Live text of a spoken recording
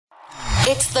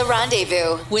It's The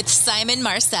Rendezvous with Simon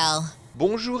Marcel.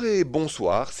 Bonjour et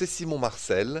bonsoir, c'est Simon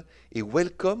Marcel et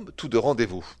welcome to The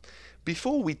Rendezvous.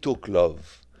 Before we talk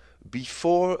love,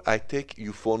 before I take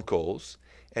your phone calls,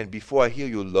 and before I hear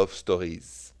your love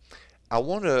stories, I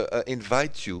want to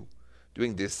invite you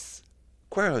during this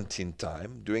quarantine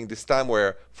time, during this time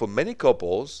where for many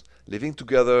couples living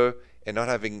together and not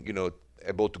having,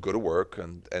 able to go to work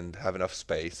and have enough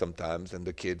space sometimes and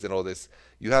the kids and all this,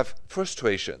 you have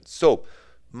frustration. So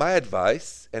my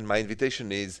advice and my invitation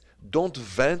is don't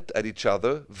vent at each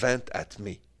other, vent at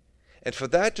me. And for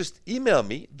that, just email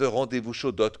me,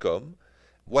 therendezvousshow.com,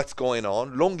 what's going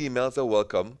on. Long emails are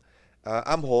welcome.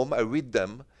 I'm home, I read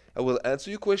them, I will answer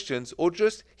your questions or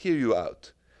just hear you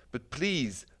out. But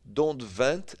please don't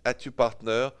vent at your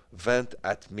partner, vent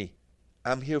at me.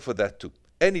 I'm here for that too.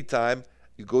 Anytime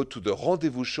you go to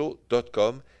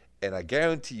therendezvousshow.com and I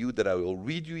guarantee you that I will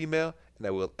read your email and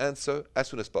I will answer as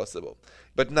soon as possible.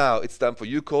 But now it's time for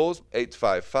your calls,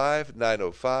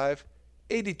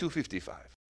 855-905-8255.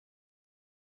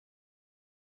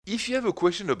 If you have a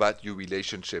question about your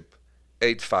relationship,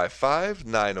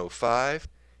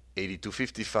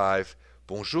 855-905-8255.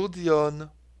 Bonjour,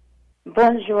 Dion.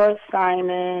 Bonjour,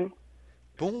 Simon.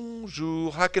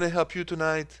 Bonjour. How can I help you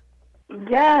tonight?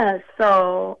 Yeah,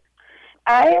 so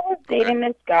I was dating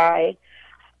this guy,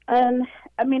 and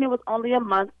it was only a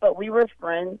month, but we were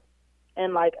friends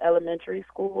in like elementary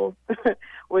school,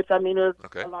 which it was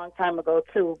a long time ago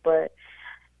too. But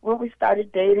when we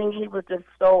started dating, he was just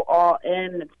so all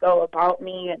in and so about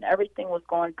me, and everything was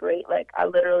going great. Like I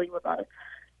literally was on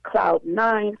cloud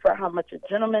 9 for how much a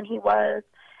gentleman he was.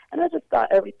 And I just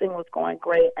thought everything was going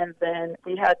great. And then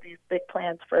we had these big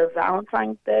plans for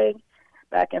Valentine's Day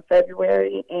back in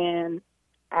February. And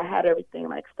I had everything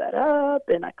like set up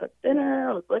and I cooked dinner.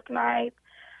 It was looking nice.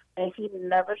 And he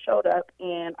never showed up.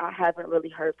 And I haven't really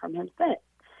heard from him since.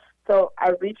 So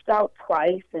I reached out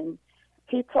twice. And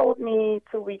he told me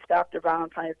 2 weeks after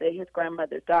Valentine's Day his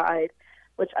grandmother died,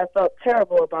 which I felt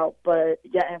terrible about. But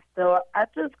yeah, and still, I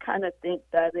just kind of think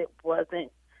that it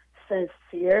wasn't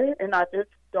sincere. And I just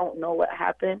don't know what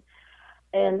happened.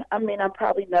 And I'm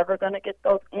probably never going to get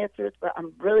those answers, but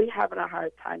I'm really having a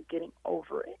hard time getting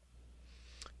over it.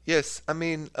 Yes,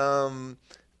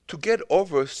 to get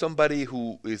over somebody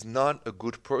who is not a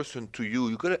good person to you,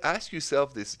 you got to ask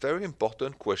yourself this very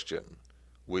important question,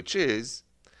 which is,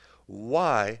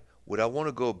 why would I want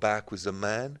to go back with a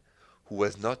man who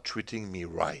was not treating me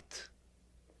right?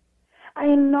 I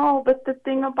know, but the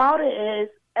thing about it is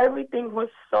everything was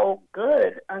so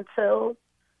good until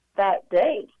that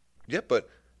day. Yeah, but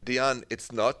Dion,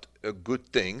 it's not a good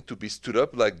thing to be stood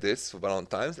up like this for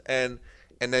Valentine's, and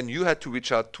then you had to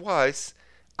reach out twice.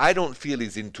 I don't feel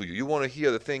he's into you. You want to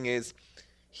hear the thing is,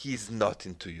 he's not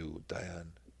into you,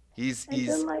 Diane. He's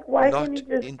why not can't you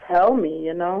just tell me,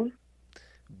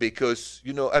 Because,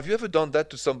 have you ever done that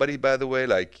to somebody, by the way?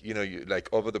 Like, you like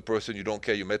over the person, you don't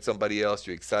care, you met somebody else,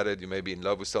 you're excited, you may be in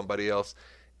love with somebody else,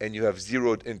 and you have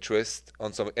zero interest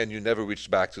on some, and you never reached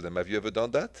back to them. Have you ever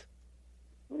done that?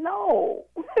 No.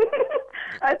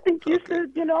 I think you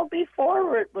should, be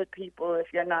forward with people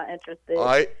if you're not interested.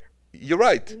 You're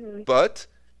right. But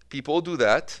people do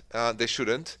that. They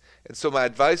shouldn't. And so my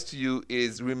advice to you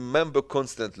is remember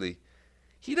constantly,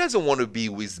 he doesn't want to be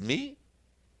with me.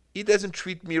 He doesn't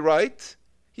treat me right.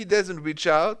 He doesn't reach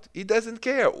out. He doesn't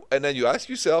care. And then you ask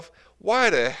yourself,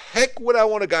 why the heck would I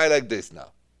want a guy like this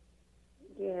now?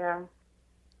 Yeah,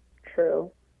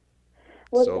 true.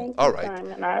 Well, so, thank you, all right.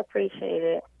 Simon. I appreciate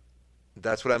it.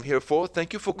 That's what I'm here for.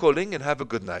 Thank you for calling and have a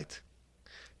good night.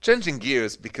 Changing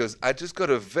gears because I just got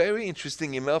a very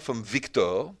interesting email from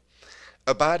Victor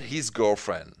about his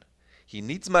girlfriend. He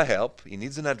needs my help. He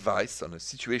needs an advice on a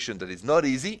situation that is not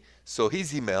easy. So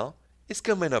his email is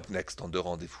coming up next on The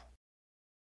Rendezvous.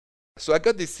 So I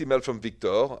got this email from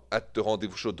Victor at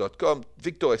therendezvousshow.com.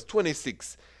 Victor is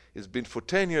 26. He's been for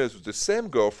 10 years with the same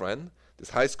girlfriend, this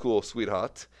high school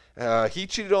sweetheart. He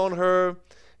cheated on her,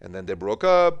 and then they broke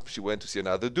up. She went to see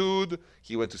another dude.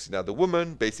 He went to see another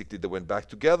woman. Basically, they went back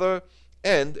together,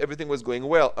 and everything was going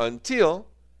well until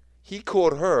he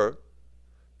caught her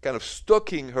kind of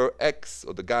stalking her ex,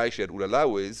 or the guy she had ulala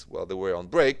with while they were on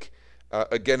break,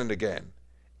 again and again.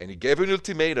 And he gave her an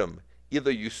ultimatum.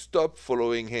 Either you stop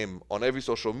following him on every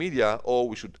social media, or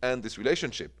we should end this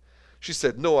relationship. She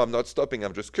said, no, I'm not stopping.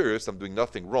 I'm just curious. I'm doing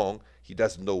nothing wrong. He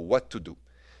doesn't know what to do.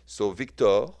 So,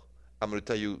 Victor, I'm going to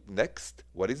tell you next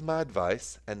what is my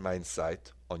advice and my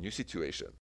insight on your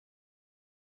situation.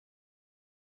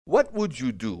 What would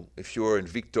you do if you were in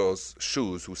Victor's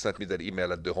shoes, who sent me that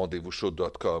email at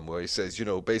therendezvousshow.com, where he says,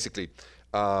 basically,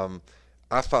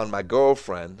 I found my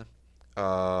girlfriend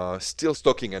still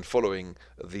stalking and following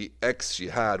the ex she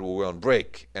had who were on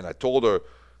break. And I told her,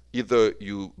 either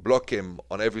you block him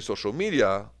on every social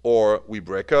media or we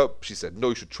break up. She said, no,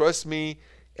 you should trust me.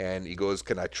 And he goes,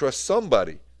 can I trust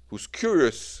somebody who's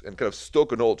curious and kind of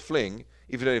stalk an old fling,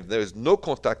 even if there is no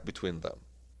contact between them?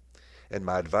 And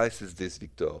my advice is this,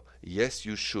 Victor. Yes,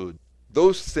 you should.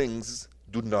 Those things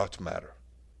do not matter.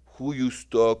 Who you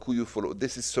stalk, who you follow,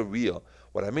 this is surreal.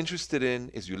 What I'm interested in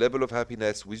is your level of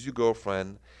happiness with your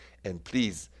girlfriend. And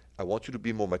please, I want you to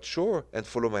be more mature and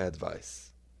follow my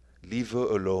advice. Leave her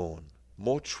alone.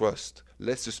 More trust,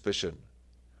 less suspicion.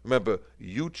 Remember,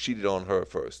 you cheated on her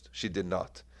first. She did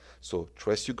not. So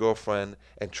trust your girlfriend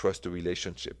and trust the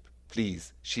relationship.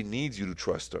 Please, she needs you to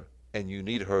trust her, and you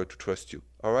need her to trust you.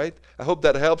 All right? I hope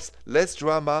that helps. Less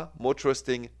drama, more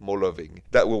trusting, more loving.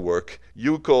 That will work.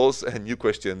 Your calls and new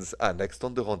questions are next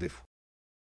on the rendezvous.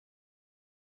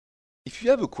 If you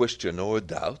have a question or a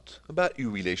doubt about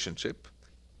your relationship,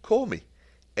 call me.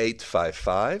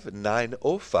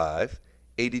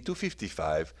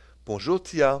 855-905-8255. Bonjour,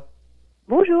 Tia.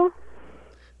 Bonjour.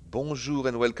 Bonjour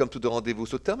and welcome to the rendezvous.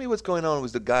 So tell me what's going on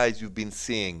with the guys you've been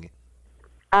seeing.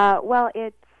 Well,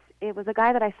 it was a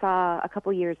guy that I saw a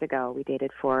couple years ago. We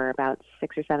dated for about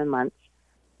 6 or 7 months,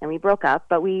 and we broke up.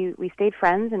 But we stayed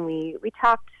friends, and we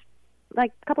talked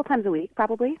like a couple times a week,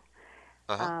 probably,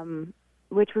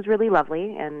 which was really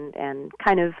lovely and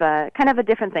kind of a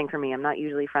different thing for me. I'm not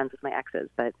usually friends with my exes,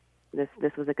 but this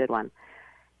was a good one.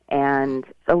 And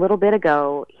a little bit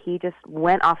ago, he just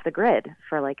went off the grid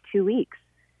for like 2 weeks.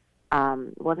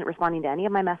 Wasn't responding to any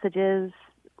of my messages,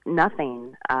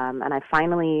 nothing. And I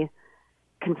finally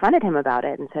confronted him about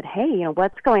it and said, hey,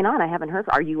 what's going on? I haven't heard.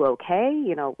 Are you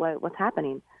okay? What's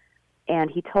happening?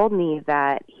 And he told me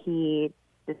that he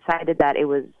decided that it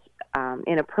was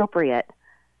inappropriate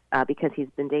because he's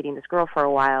been dating this girl for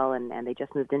a while and they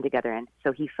just moved in together. And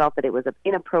so he felt that it was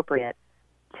inappropriate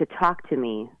to talk to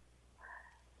me.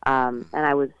 And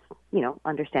I was,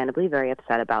 understandably very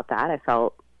upset about that. I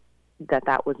felt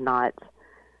that was not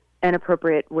an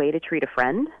appropriate way to treat a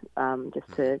friend, just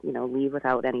to, leave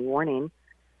without any warning.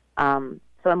 So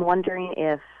I'm wondering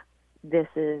if this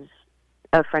is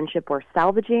a friendship worth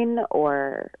salvaging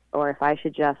or if I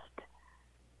should just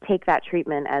take that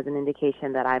treatment as an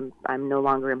indication that I'm no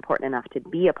longer important enough to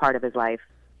be a part of his life.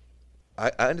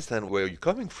 I understand where you're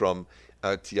coming from,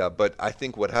 Tia, but I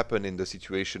think what happened in the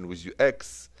situation with your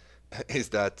ex is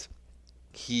that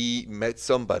he met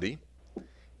somebody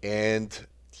and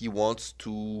he wants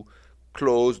to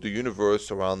close the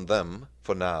universe around them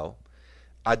for now.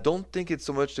 I don't think it's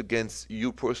so much against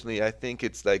you personally. I think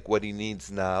it's like what he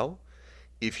needs now.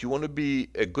 If you want to be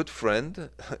a good friend,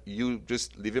 you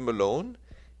just leave him alone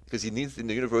because he needs in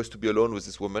the universe to be alone with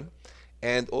this woman.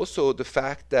 And also the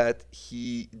fact that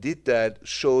he did that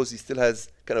shows he still has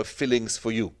kind of feelings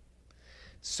for you.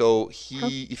 So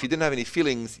if he didn't have any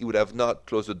feelings, he would have not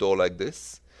closed the door like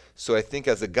this. So I think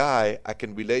as a guy, I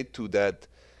can relate to that.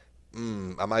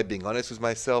 Am I being honest with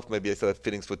myself? Maybe I still have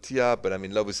feelings for Tia, but I'm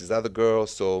in love with this other girl.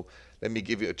 So let me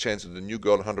give you a chance with the new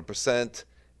girl 100%.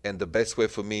 And the best way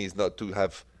for me is not to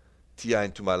have Tia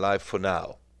into my life for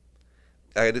now.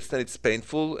 I understand it's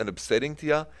painful and upsetting,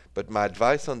 Tia, but my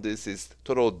advice on this is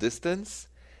total distance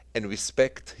and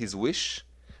respect his wish.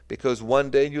 Because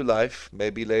one day in your life,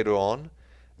 maybe later on,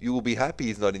 you will be happy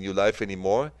he's not in your life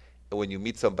anymore. And when you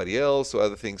meet somebody else or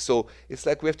other things. So it's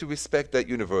like we have to respect that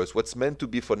universe. What's meant to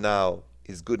be for now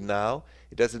is good now.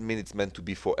 It doesn't mean it's meant to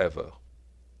be forever.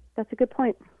 That's a good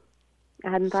point.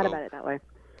 I hadn't thought about it that way.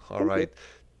 All right.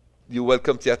 You're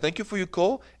welcome, Tia. Thank you for your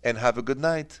call and have a good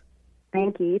night.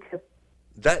 Thank you. You too.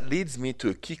 That leads me to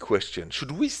a key question.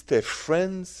 Should we stay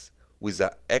friends with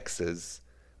our exes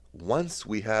once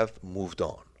we have moved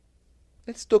on?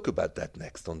 Let's talk about that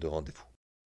next on the rendezvous.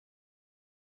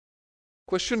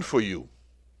 Question for you.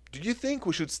 Do you think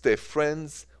we should stay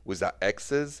friends with our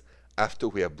exes after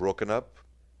we have broken up?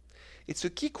 It's a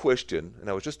key question, and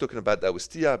I was just talking about that with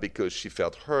Tia because she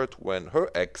felt hurt when her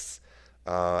ex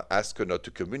asked her not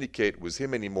to communicate with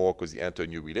him anymore because he entered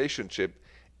a new relationship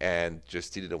and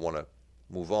just he didn't want to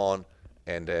move on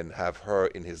and then have her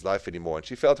in his life anymore. And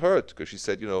she felt hurt because she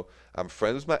said, I'm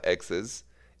friends with my exes,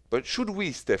 but should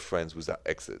we stay friends with our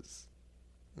exes?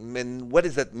 And what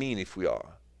does that mean if we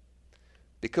are?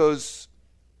 Because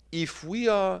if we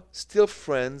are still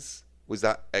friends with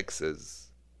our exes,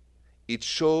 it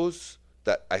shows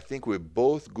that I think we're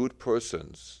both good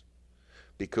persons.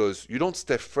 Because you don't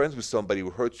stay friends with somebody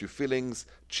who hurts your feelings,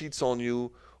 cheats on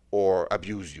you, or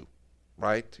abuse you,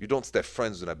 right? You don't stay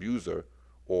friends with an abuser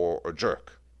or a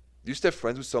jerk. You stay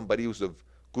friends with somebody who's of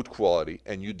good quality,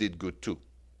 and you did good too.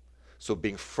 So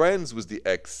being friends with the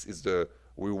ex is the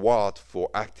reward for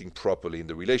acting properly in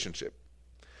the relationship.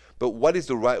 But what is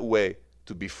the right way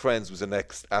to be friends with an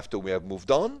ex after we have moved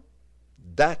on?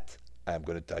 That I'm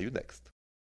going to tell you next.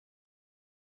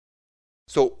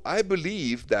 So I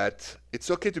believe that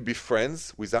it's okay to be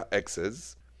friends with our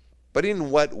exes, but in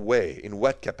what way? In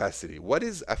what capacity? What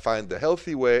is, I find, the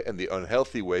healthy way and the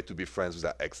unhealthy way to be friends with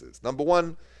our exes? Number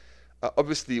one,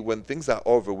 obviously, when things are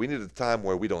over, we need a time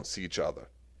where we don't see each other.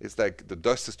 It's like the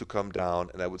dust has to come down,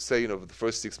 and I would say, for the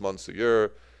first 6 months, a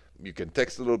year, you can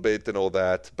text a little bit and all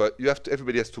that, but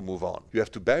everybody has to move on. You have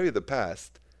to bury the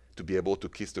past to be able to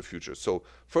kiss the future. So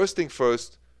first thing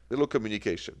first, little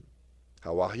communication.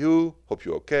 How are you? Hope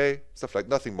you're okay. Stuff like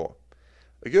nothing more.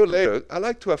 A year later, I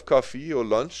like to have coffee or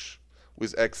lunch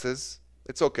with exes.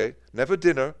 It's okay. Never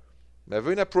dinner,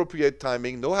 never inappropriate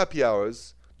timing, no happy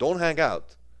hours. Don't hang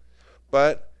out.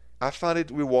 But I find it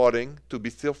rewarding to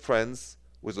be still friends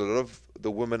with a lot of the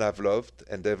women I've loved,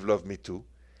 and they've loved me too.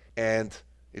 And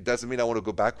it doesn't mean I want to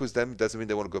go back with them. It doesn't mean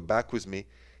they want to go back with me.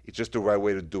 It's just the right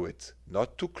way to do it.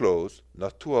 Not too close,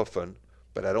 not too often,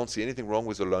 but I don't see anything wrong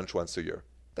with a lunch once a year.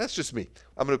 That's just me.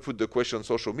 I'm going to put the question on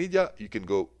social media. You can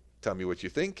go tell me what you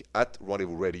think at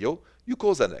Rendezvous Radio. You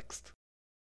call that next.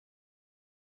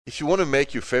 If you want to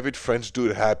make your favorite French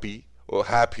dude happy or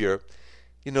happier,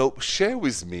 share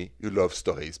with me your love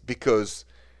stories, because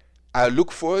I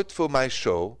look forward for my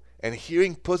show and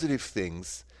hearing positive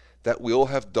things that we all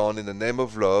have done in the name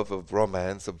of love, of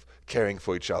romance, of caring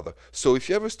for each other. So if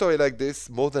you have a story like this,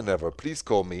 more than ever, please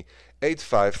call me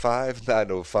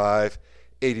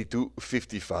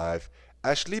 855-905-8255.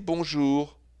 Ashley, bonjour.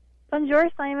 Bonjour,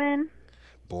 Simon.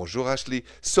 Bonjour, Ashley.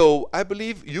 So I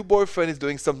believe your boyfriend is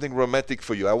doing something romantic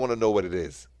for you. I want to know what it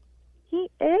is. He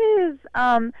is.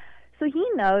 So he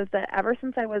knows that ever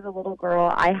since I was a little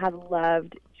girl, I have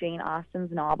loved Jane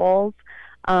Austen's novels.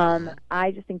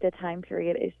 I just think the time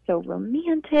period is so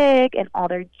romantic, and all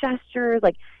their gestures,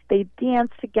 like they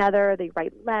dance together, they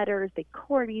write letters, they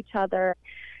court each other.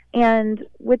 And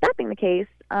with that being the case,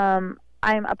 I'm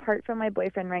apart from my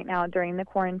boyfriend right now during the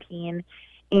quarantine,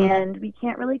 and we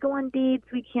can't really go on dates,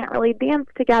 we can't really dance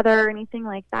together or anything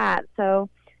like that. So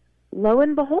lo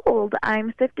and behold,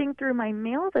 I'm sifting through my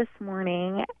mail this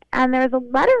morning, and there's a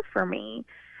letter for me.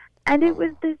 And it was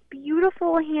this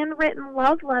beautiful handwritten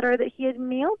love letter that he had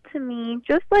mailed to me,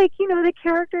 just like, the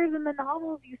characters in the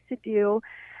novels used to do.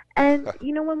 And,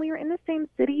 when we were in the same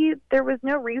city, there was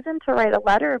no reason to write a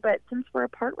letter, but since we're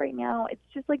apart right now, it's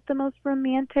just like the most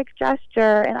romantic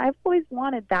gesture, and I've always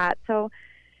wanted that. So,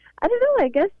 I don't know, I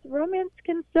guess romance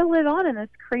can still live on in this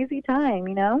crazy time,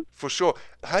 For sure.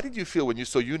 How did you feel when you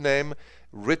saw your name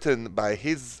written by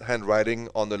his handwriting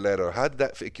on the letter? How did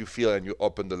that make you feel when you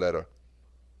opened the letter?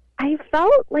 I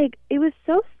felt like it was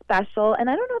so special, and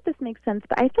I don't know if this makes sense,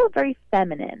 but I felt very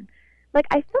feminine. Like,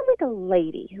 I felt like a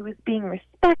lady who was being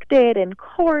respected and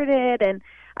courted, and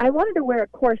I wanted to wear a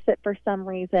corset for some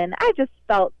reason. I just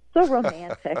felt so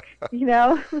romantic,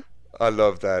 I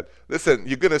love that. Listen,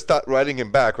 you're going to start writing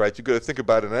him back, right? You're going to think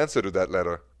about an answer to that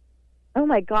letter. Oh,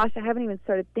 my gosh, I haven't even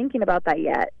started thinking about that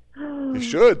yet. You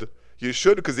should. You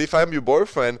should, because if I'm your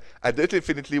boyfriend, I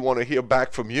definitely want to hear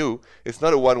back from you. It's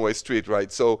not a one-way street,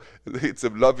 right? So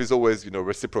love is always,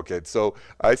 reciprocate. So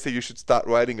I say you should start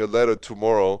writing a letter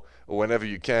tomorrow or whenever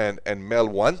you can and mail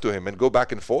one to him and go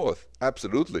back and forth.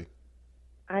 Absolutely.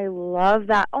 I love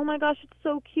that. Oh, my gosh, it's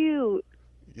so cute.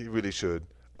 You really should.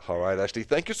 All right, Ashley,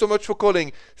 thank you so much for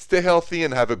calling. Stay healthy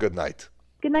and have a good night.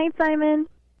 Good night, Simon.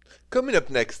 Coming up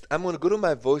next, I'm going to go to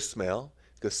my voicemail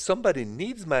because somebody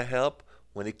needs my help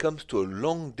when it comes to a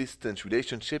long-distance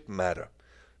relationship matter.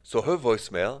 So her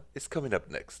voicemail is coming up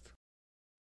next.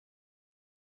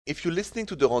 If you're listening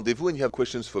to The Rendezvous and you have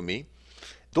questions for me,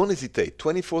 don't hesitate.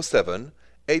 24/7,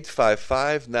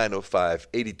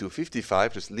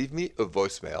 855-905-8255. Just leave me a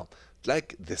voicemail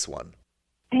like this one.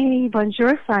 Hey,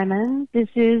 bonjour, Simon. This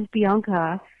is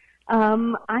Bianca.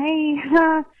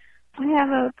 I have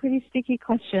a pretty sticky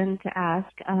question to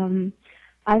ask.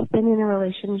 I've been in a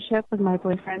relationship with my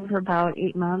boyfriend for about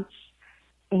 8 months,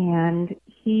 and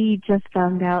he just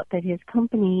found out that his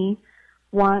company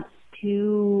wants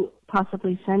to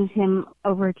possibly send him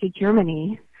over to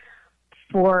Germany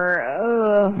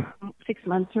for 6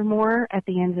 months or more at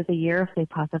the end of the year if they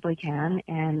possibly can.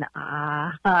 And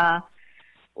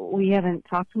we haven't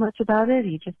talked much about it.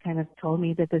 He just kind of told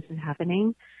me that this is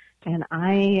happening, and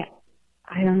I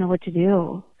don't know what to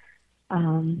do.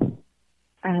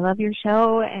 I love your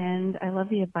show, and I love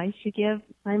the advice you give,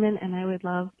 Simon, and I would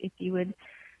love if you would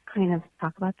kind of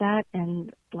talk about that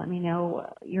and let me know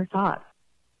your thoughts.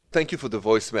 Thank you for the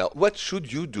voicemail. What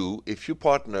should you do if your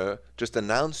partner just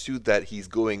announced you that he's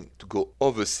going to go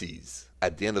overseas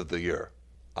at the end of the year?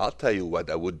 I'll tell you what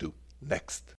I would do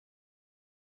next.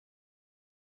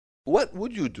 What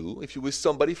would you do if you were with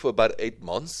somebody for about 8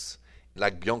 months,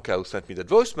 like Bianca who sent me that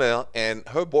voicemail, and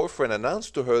her boyfriend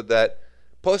announced to her that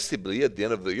possibly at the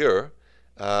end of the year,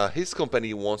 his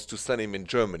company wants to send him in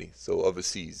Germany, so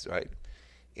overseas, right?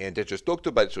 And they just talked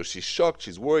about it, so she's shocked,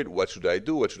 she's worried, what should I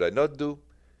do, what should I not do?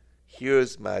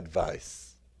 Here's my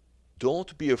advice.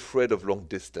 Don't be afraid of long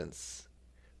distance,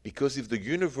 because if the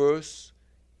universe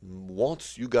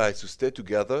wants you guys to stay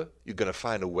together, you're going to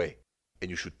find a way. And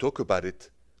you should talk about it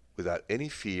without any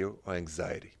fear or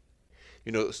anxiety.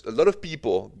 You know, a lot of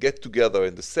people get together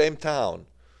in the same town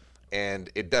and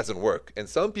it doesn't work. And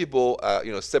some people are,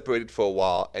 separated for a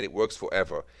while and it works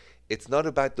forever. It's not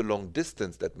about the long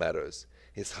distance that matters.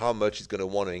 It's how much he's going to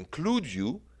want to include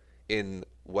you in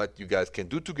what you guys can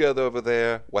do together over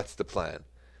there. What's the plan?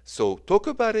 So talk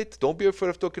about it. Don't be afraid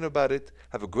of talking about it.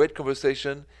 Have a great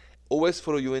conversation. Always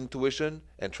follow your intuition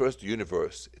and trust the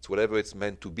universe. It's whatever it's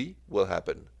meant to be will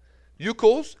happen. Your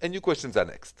calls and your questions are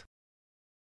next.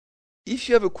 If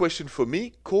you have a question for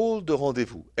me, call the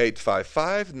rendezvous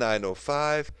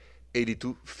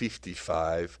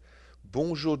 855-905-8255.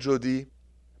 Bonjour, Jody.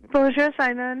 Bonjour,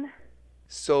 Simon.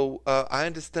 So I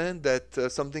understand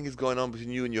that something is going on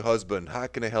between you and your husband. How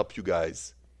can I help you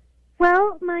guys?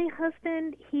 Well, my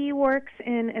husband, he works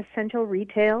in essential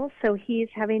retail, so he's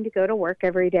having to go to work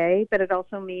every day, but it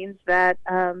also means that,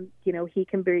 he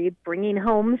can be bringing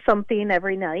home something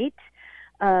every night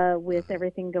with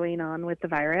everything going on with the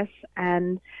virus.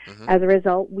 And as a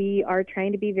result, we are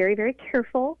trying to be very, very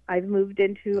careful. I've moved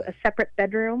into a separate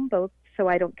bedroom, both so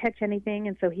I don't catch anything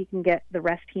and so he can get the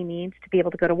rest he needs to be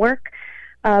able to go to work.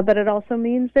 But it also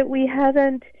means that we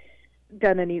haven't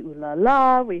done any ooh la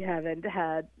la. We haven't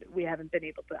been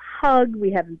able to hug.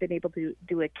 We haven't been able to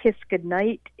do a kiss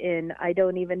goodnight in I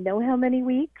don't even know how many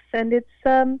weeks. And it's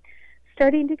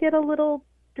starting to get a little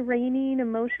draining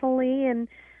emotionally and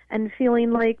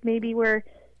feeling like maybe we're,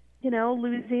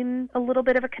 losing a little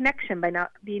bit of a connection by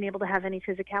not being able to have any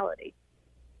physicality.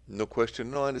 No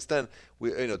question. No, I understand.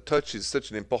 Touch is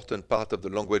such an important part of the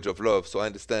language of love. So I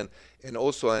understand. And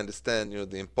also I understand,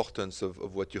 the importance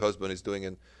of what your husband is doing.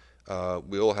 And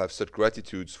we all have such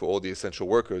gratitudes for all the essential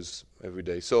workers every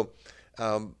day. So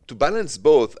to balance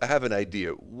both, I have an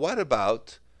idea. What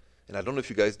about, and I don't know if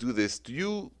you guys do this, do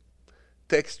you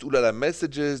text ooh la la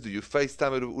messages? Do you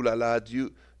FaceTime with ooh la la? Do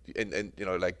you,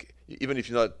 even if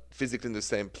you're not physically in the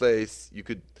same place, you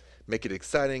could make it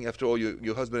exciting. After all,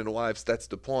 your husband and wives, that's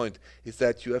the point, is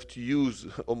that you have to use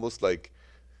almost like,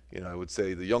 I would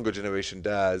say the younger generation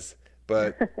does,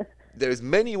 but there's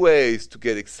many ways to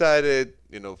get excited,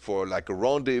 for like a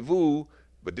rendezvous,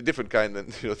 but the different kind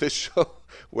than, this show,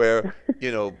 where,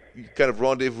 you kind of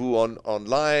rendezvous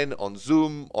online, on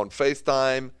Zoom, on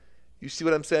FaceTime. You see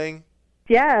what I'm saying?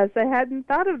 Yes, I hadn't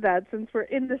thought of that since we're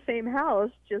in the same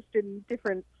house, just in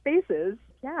different spaces.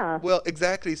 Yeah. Well,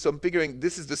 exactly. So I'm figuring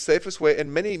this is the safest way,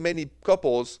 and many, many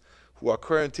couples who are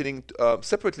quarantining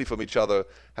separately from each other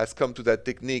has come to that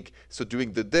technique. So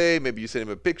during the day, maybe you send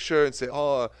him a picture and say,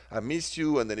 "Oh, I miss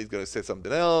you," and then he's going to say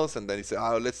something else, and then he say,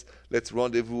 "Oh, let's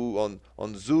rendezvous on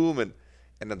Zoom," and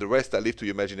then the rest I leave to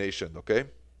your imagination. Okay?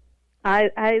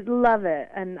 I love it,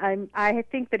 and I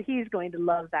think that he's going to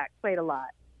love that quite a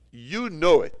lot. You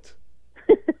know it.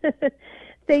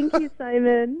 Thank you,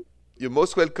 Simon. You're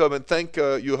most welcome, and thank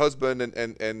your husband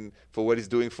and for what he's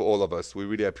doing for all of us. We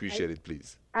really appreciate it,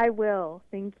 please. I will.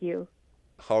 Thank you.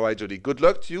 All right, Jody. Good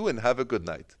luck to you, and have a good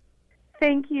night.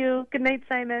 Thank you. Good night,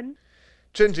 Simon.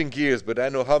 Changing gears, but I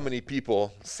know how many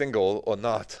people, single or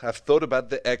not, have thought about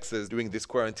the exes during this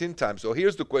quarantine time. So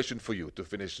here's the question for you to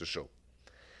finish the show.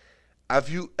 Have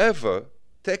you ever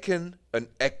taken an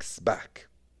ex back?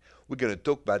 We're going to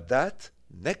talk about that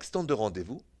next on the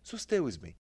rendezvous, so stay with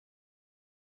me.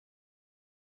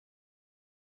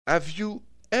 Have you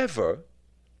ever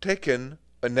taken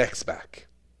an ex back?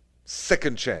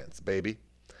 Second chance, baby.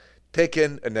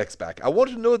 Taken an ex back. I want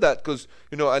to know that because,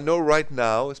 I know right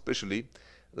now, especially,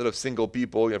 a lot of single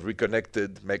people have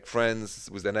reconnected, make friends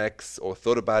with an ex or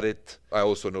thought about it. I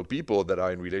also know people that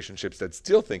are in relationships that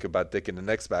still think about taking an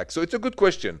ex back. So it's a good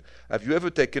question. Have you ever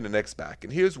taken an ex back?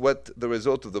 And here's what the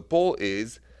result of the poll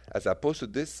is, as I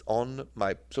posted this on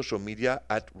my social media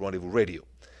at Rendezvous Radio.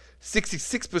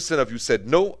 66% of you said,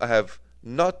 no, I have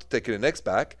not taken an ex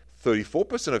back.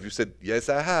 34% of you said, yes,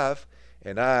 I have.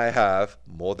 And I have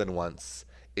more than once.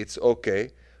 It's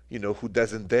okay. Who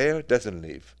doesn't dare doesn't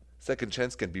leave. Second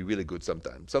chance can be really good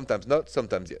sometimes. Sometimes not,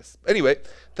 sometimes yes. Anyway,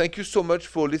 thank you so much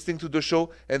for listening to the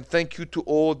show, and thank you to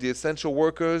all the essential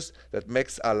workers that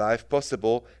makes our life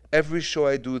possible. Every show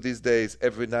I do these days,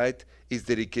 every night, is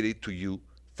dedicated to you.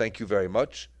 Thank you very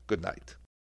much. Good night.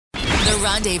 The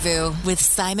Rendezvous with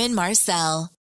Simon Marcel.